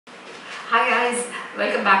Hi guys,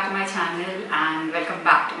 welcome back to my channel and welcome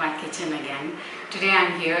back to my kitchen again. Today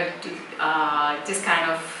I'm here to just kind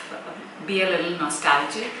of be a little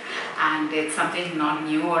nostalgic, and it's something not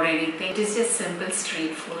new or anything. It is just simple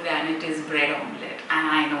street food and it is bread omelette, and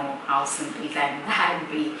I know how simple can that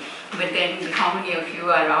be. But then how many of you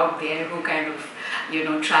are out there who kind of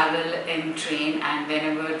travel in train, and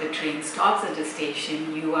whenever the train stops at a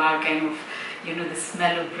station you are kind of the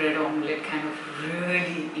smell of bread omelette kind of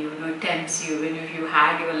really tempts you. When if you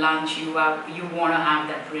had your lunch, you want to have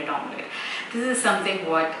that bread omelette. This is something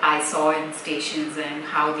what I saw in stations and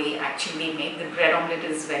how they actually make the bread omelette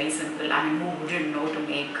is very simple. I mean, who wouldn't know to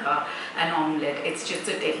make an omelette? It's just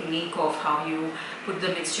a technique of how you put the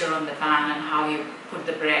mixture on the pan and how you put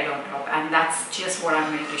the bread on top, and that's just what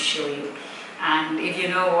I'm going to show you. And if you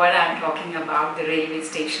know what I'm talking about, the railway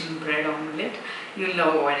station bread omelette, you'll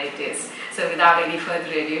know what it is. So without any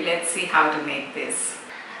further ado, let's see how to make this.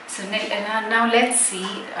 So now let's see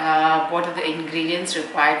what are the ingredients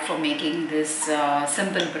required for making this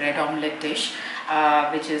simple bread omelette dish,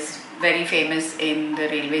 which is very famous in the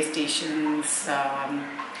railway stations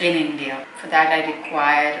in India. For that I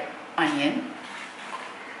require onion,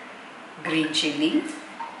 green chilli,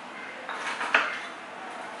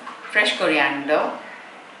 fresh coriander,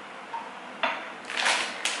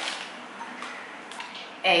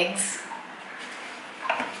 eggs,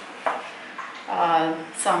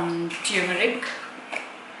 some turmeric,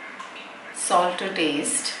 salt to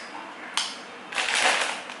taste,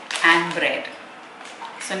 and bread.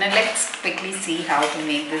 So now let's quickly see how to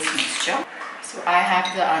make this mixture. So I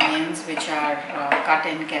have the onions which are cut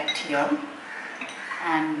and kept here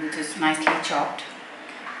and which is nicely chopped.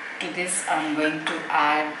 To this I'm going to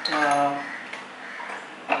add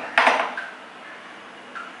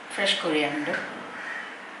fresh coriander,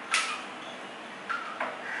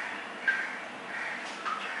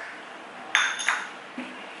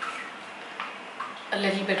 a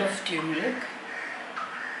little bit of turmeric,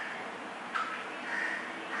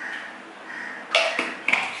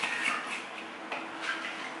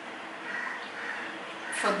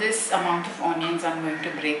 for this amount of onions I'm going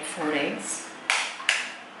to break 4 eggs.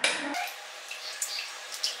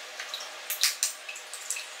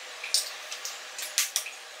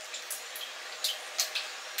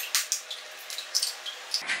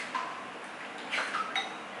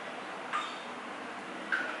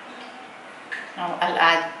 Now I'll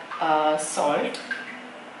add salt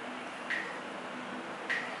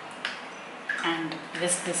and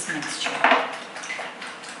whisk this mixture.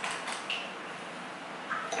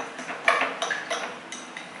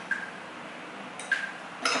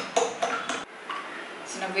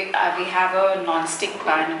 So now we have a non-stick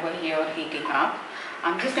pan over here heating up.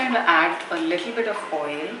 I'm just going to add a little bit of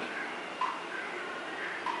oil.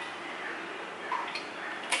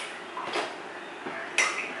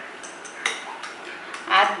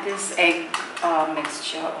 Add this egg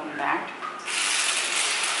mixture on that.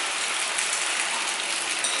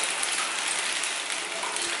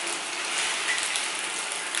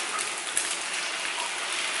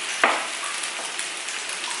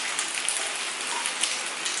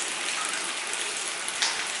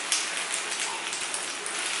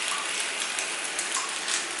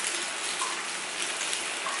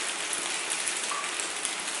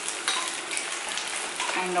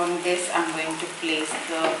 And on this I'm going to place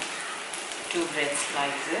the 2 bread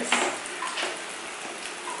slices.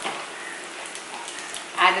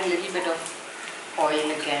 Add a little bit of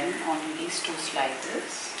oil again on these 2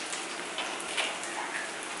 slices.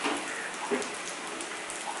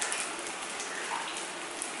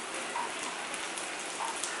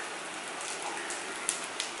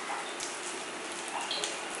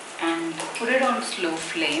 And put it on slow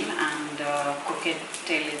flame and cook it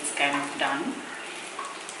till it's kind of done.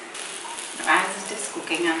 As it is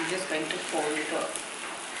cooking, I'm just going to fold the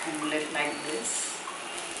omelette like this.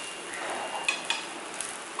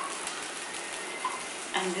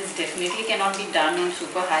 And this definitely cannot be done on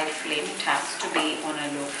super high flame, it has to be on a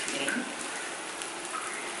low flame.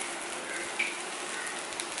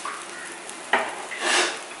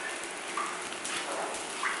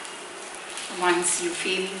 Once you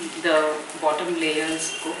feel the bottom layer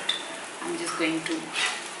is cooked, I'm just going to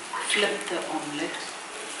flip the omelette.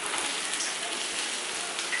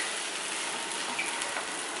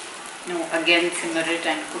 Now again simmer it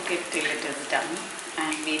and cook it till it is done,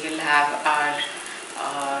 and we will have our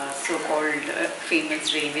so-called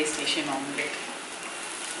famous railway station omelette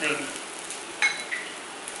ready.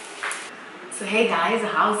 So hey guys,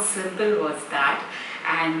 how simple was that?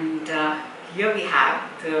 And here we have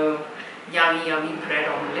the yummy bread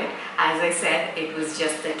omelette. As I said, it was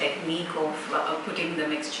just the technique of putting the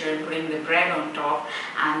mixture and putting the bread on top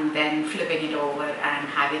and then flipping it over and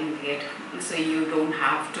having it, so you don't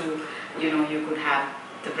have to, you could have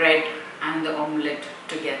the bread and the omelette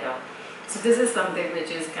together. So this is something which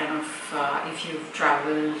is kind of, if you've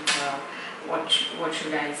traveled, what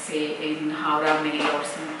should I say, in Howrah Mail or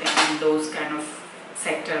something, in those kind of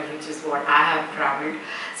sector, which is what I have traveled,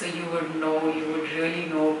 so you would really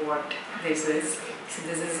know what this is. So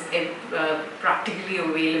this is practically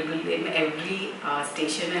available in every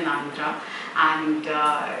station in Andhra, and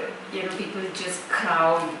people just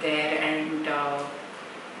crowd there and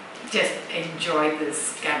just enjoy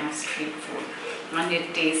this kind of street food, and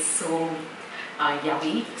it tastes so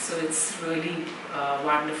yummy. So it's really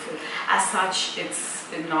wonderful. As such,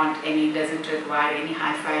 doesn't require any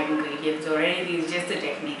hi-fi ingredients or anything. It's just the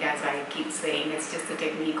technique, as I keep saying. It's just the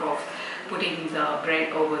technique of putting the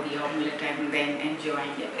bread over the omelette and then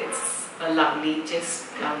enjoying it. It's a lovely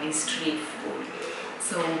street food.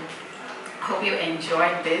 So hope you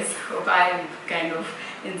enjoyed this. Hope I've kind of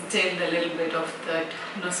instilled a little bit of that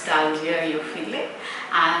nostalgia you're feeling,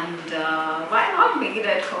 and why not make it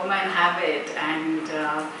at home and have it. And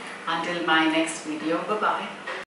until my next video, bye bye.